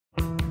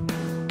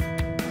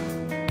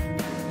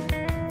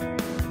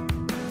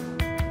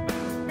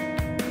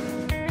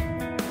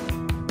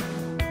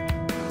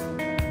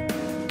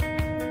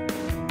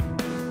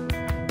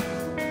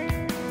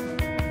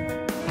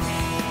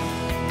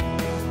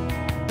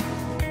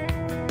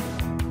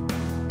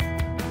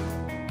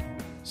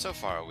So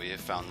far, we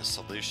have found the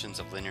solutions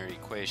of linear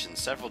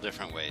equations several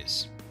different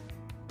ways.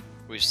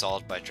 We've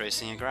solved by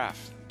tracing a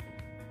graph.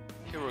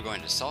 Here we're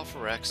going to solve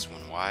for x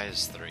when y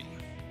is 3.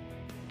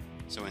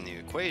 So in the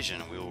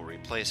equation, we will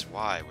replace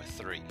y with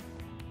 3.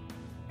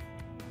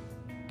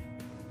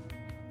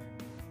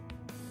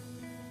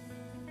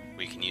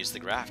 We can use the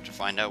graph to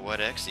find out what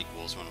x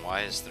equals when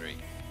y is 3.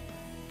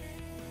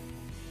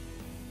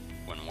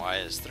 When y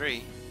is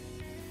 3,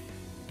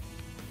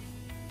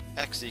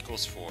 x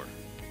equals 4.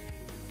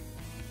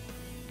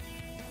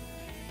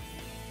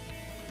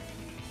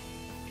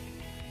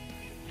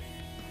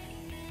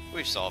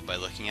 We've solved by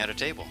looking at a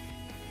table.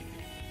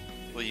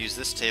 We'll use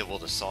this table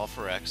to solve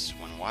for x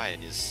when y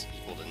is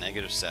equal to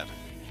 -7.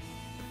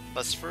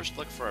 Let's first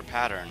look for a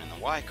pattern in the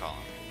y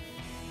column.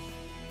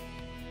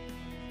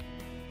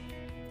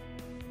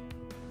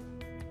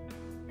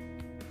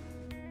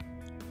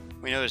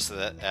 We notice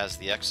that as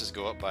the x's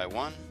go up by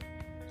 1,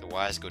 the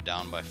y's go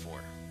down by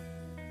 4.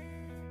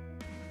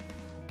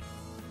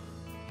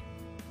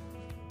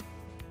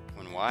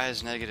 When y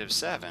is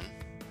 -7,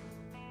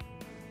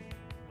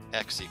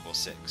 x equals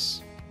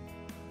 6.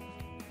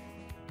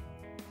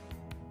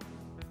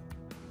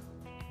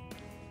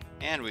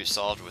 And we've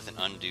solved with an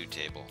undo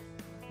table.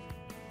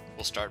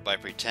 We'll start by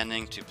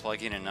pretending to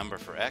plug in a number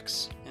for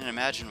x and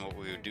imagine what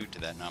we would do to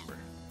that number.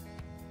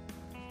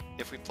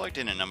 If we plugged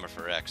in a number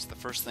for x, the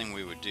first thing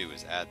we would do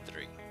is add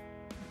 3.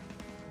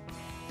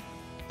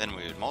 Then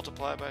we would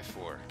multiply by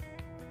 4.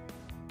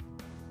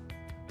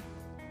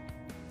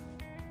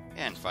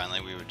 And finally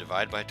we would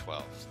divide by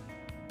 12.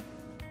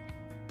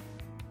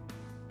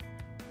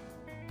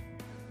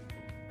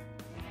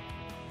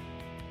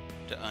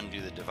 To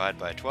undo the divide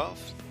by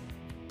 12,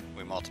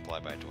 we multiply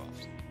by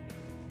 12.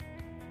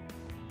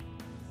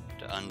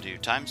 To undo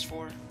times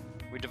 4,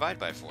 we divide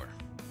by 4.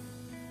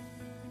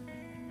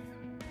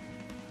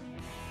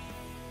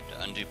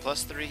 To undo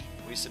plus 3,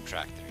 we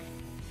subtract 3.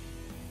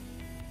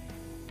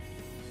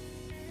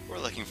 We're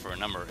looking for a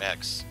number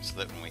x so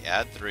that when we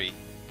add 3,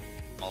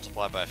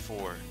 multiply by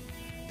 4,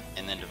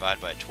 and then divide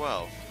by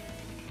 12,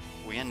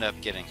 we end up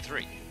getting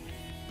 3.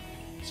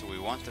 So we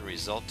want the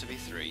result to be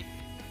 3.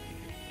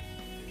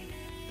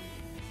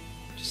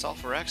 To solve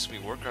for x, we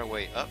work our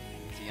way up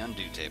the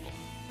undo table.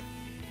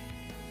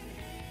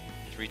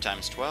 3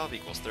 times 12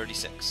 equals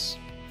 36.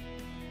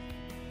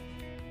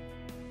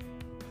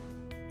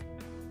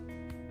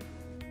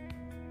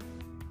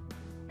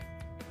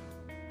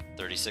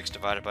 (36)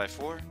 divided by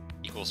 4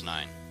 equals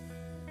 9.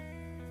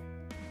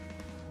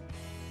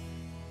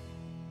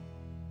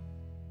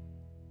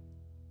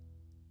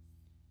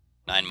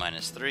 (9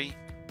 minus 3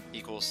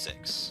 equals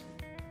 6.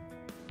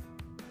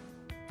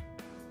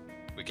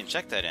 We can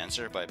check that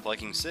answer by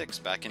plugging 6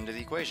 back into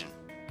the equation.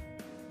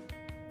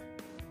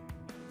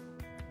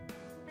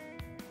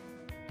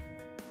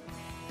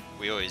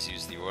 We always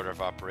use the order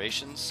of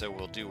operations, so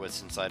we'll do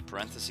what's inside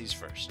parentheses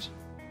first.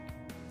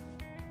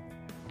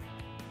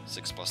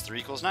 6 plus 3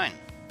 equals 9.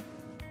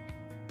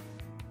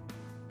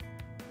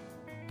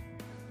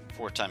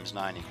 4 times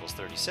 9 equals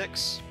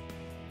 36.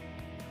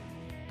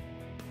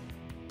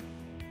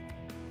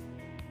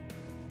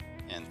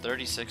 And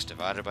 36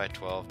 divided by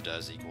 12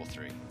 does equal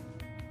 3.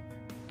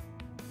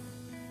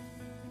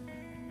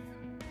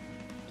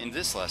 In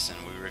this lesson,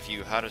 we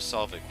review how to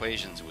solve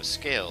equations with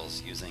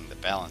scales using the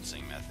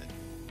balancing method.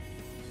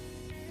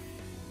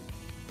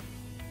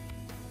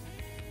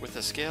 With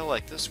a scale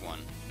like this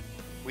one,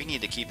 we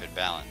need to keep it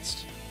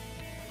balanced.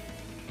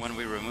 When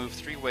we remove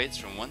 3 weights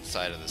from one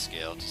side of the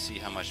scale to see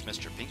how much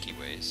Mr. Pinky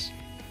weighs,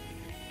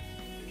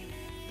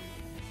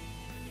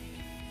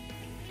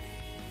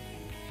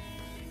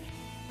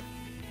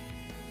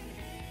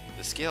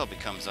 the scale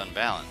becomes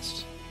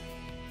unbalanced,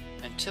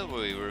 until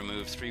we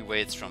remove 3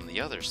 weights from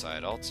the other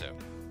side also.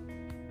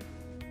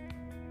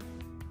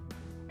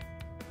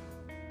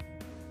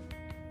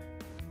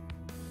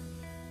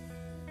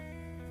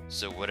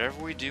 So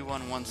whatever we do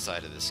on one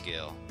side of the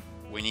scale,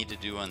 we need to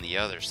do on the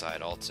other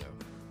side also.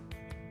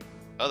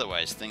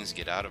 Otherwise, things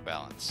get out of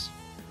balance.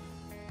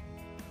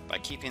 By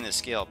keeping the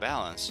scale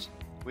balanced,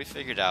 we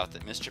figured out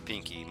that Mr.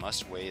 Pinky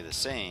must weigh the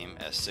same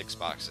as 6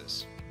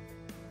 boxes.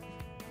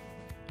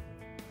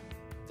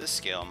 This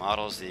scale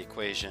models the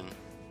equation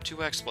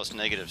 2x plus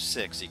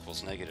 -6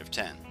 equals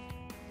 -10.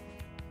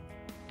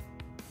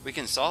 We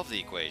can solve the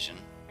equation,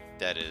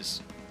 that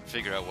is,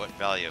 figure out what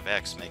value of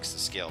x makes the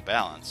scale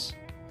balance,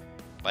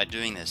 by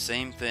doing the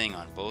same thing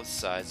on both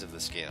sides of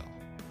the scale.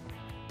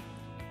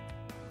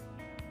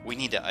 We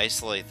need to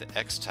isolate the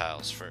x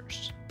tiles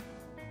first.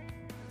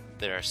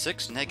 There are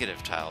 6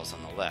 negative tiles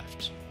on the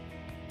left.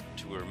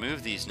 To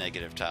remove these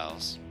negative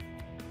tiles,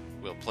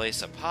 we'll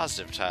place a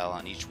positive tile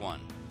on each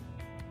one.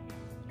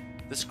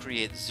 This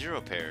creates 0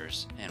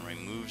 pairs and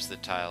removes the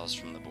tiles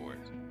from the board.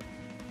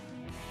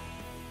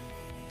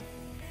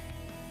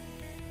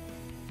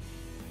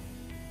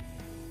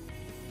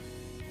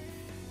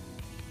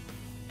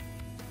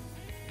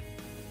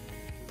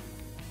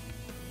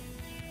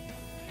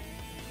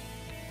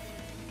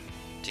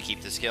 To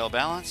keep the scale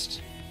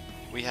balanced,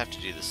 we have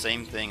to do the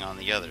same thing on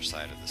the other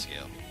side of the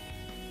scale.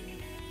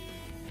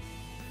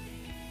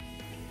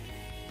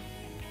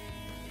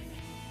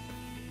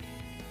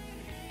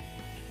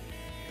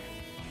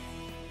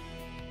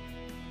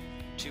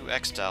 two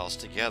x tiles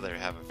together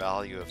have a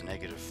value of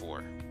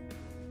 -4.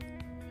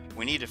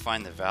 We need to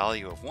find the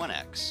value of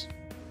 1x.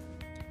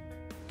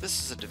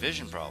 This is a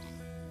division problem,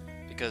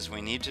 because we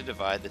need to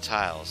divide the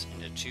tiles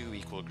into two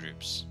equal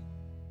groups.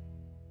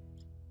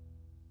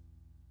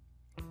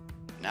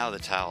 Now the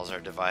tiles are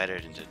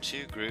divided into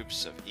two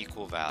groups of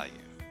equal value.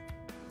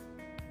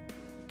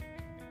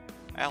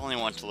 I only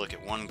want to look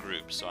at one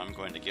group, so I'm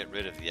going to get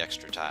rid of the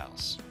extra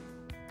tiles.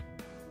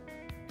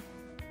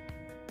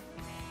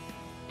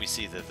 We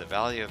see that the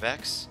value of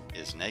x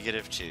is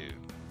 -2.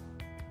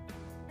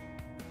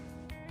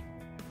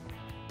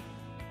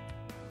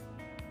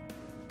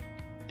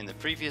 In the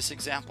previous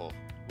example,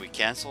 we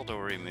canceled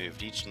or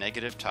removed each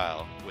negative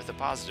tile with a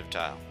positive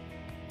tile.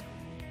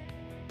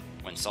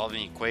 When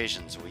solving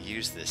equations, we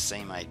use this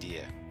same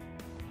idea.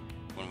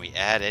 When we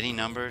add any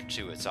number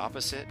to its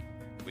opposite,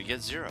 we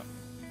get 0.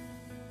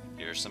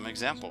 Here are some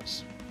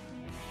examples.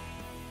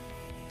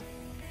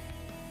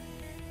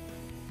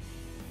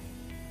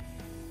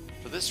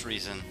 For this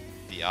reason,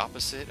 the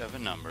opposite of a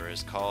number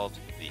is called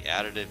the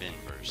additive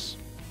inverse.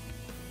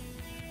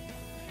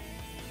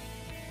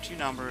 Two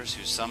numbers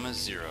whose sum is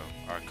 0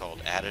 are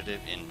called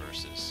additive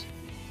inverses.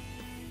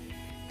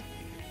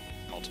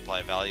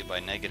 Multiply value by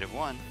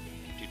 -1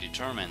 to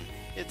determine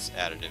its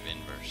additive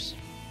inverse.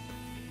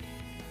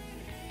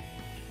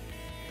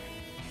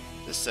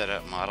 This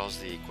setup models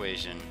the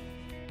equation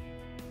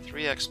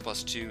 3x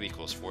plus 2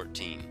 equals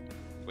 14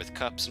 with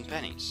cups and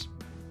pennies.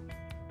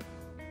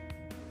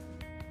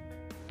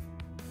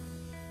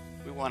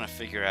 We want to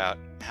figure out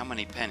how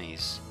many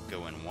pennies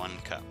go in one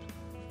cup.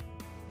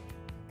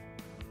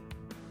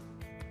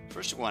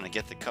 First we want to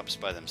get the cups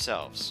by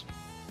themselves,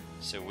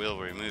 so we'll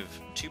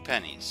remove 2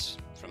 pennies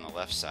from the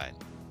left side.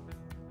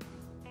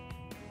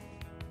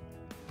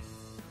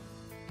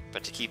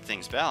 But to keep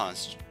things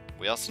balanced,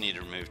 we also need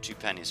to remove 2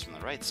 pennies from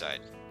the right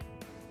side.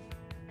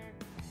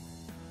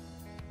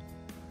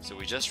 So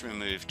we just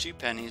remove 2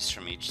 pennies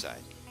from each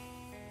side.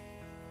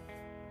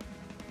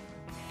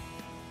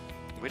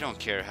 We don't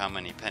care how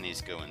many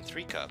pennies go in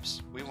 3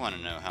 cups, we want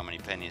to know how many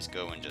pennies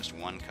go in just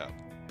 1 cup.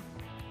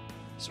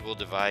 So we'll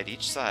divide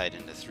each side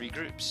into 3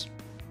 groups.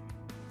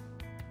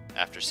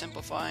 After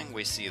simplifying,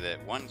 we see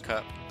that 1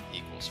 cup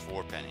equals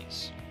 4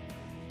 pennies.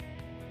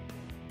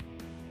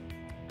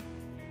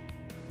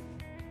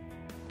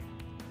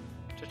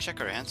 To check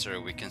our answer,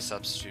 we can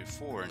substitute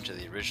 4 into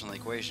the original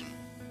equation.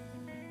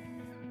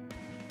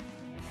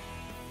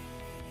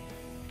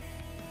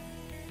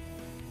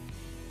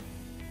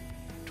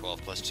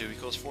 +12 + 2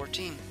 equals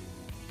 14.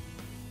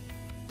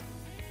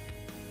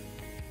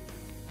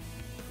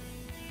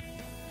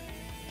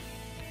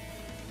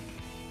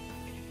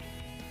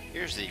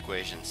 Here's the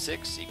equation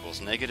 6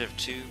 equals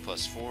 -2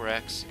 plus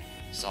 4x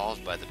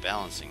solved by the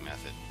balancing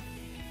method.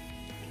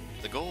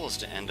 The goal is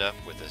to end up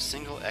with a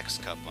single x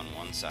cup on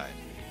one side.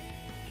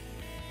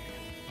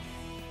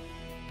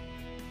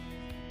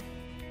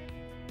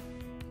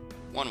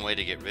 One way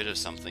to get rid of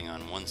something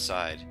on one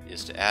side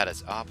is to add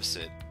its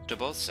opposite to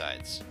both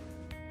sides.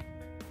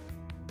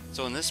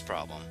 So in this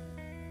problem,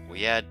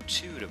 we add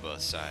 2 to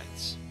both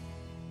sides.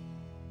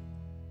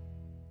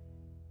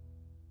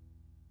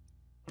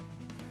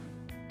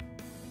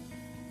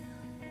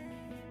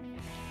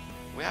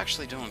 We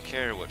actually don't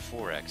care what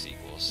 4x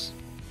equals.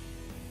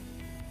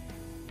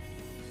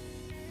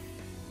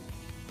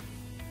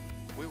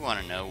 We want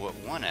to know what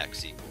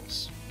 1x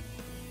equals.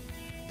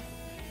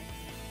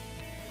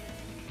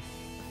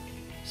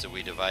 So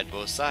we divide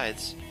both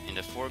sides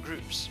into 4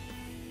 groups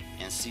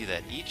and see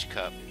that each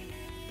cup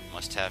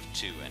must have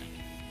 2 in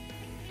it.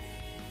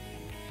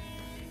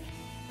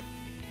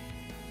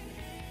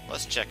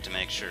 Let's check to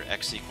make sure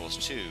x equals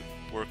 2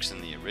 works in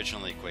the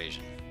original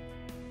equation.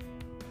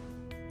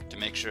 To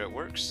make sure it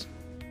works,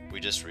 we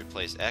just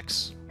replace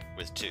x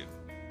with 2.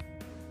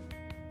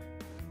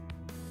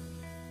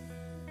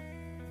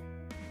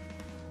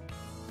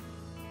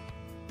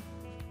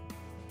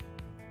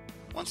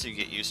 Once you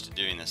get used to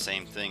doing the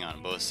same thing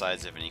on both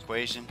sides of an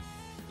equation,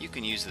 you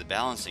can use the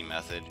balancing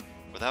method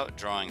without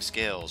drawing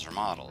scales or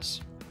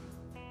models.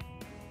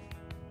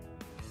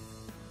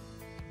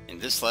 In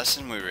this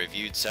lesson, we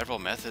reviewed several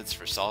methods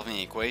for solving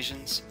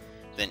equations,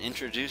 then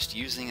introduced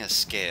using a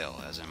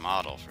scale as a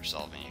model for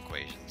solving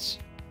equations.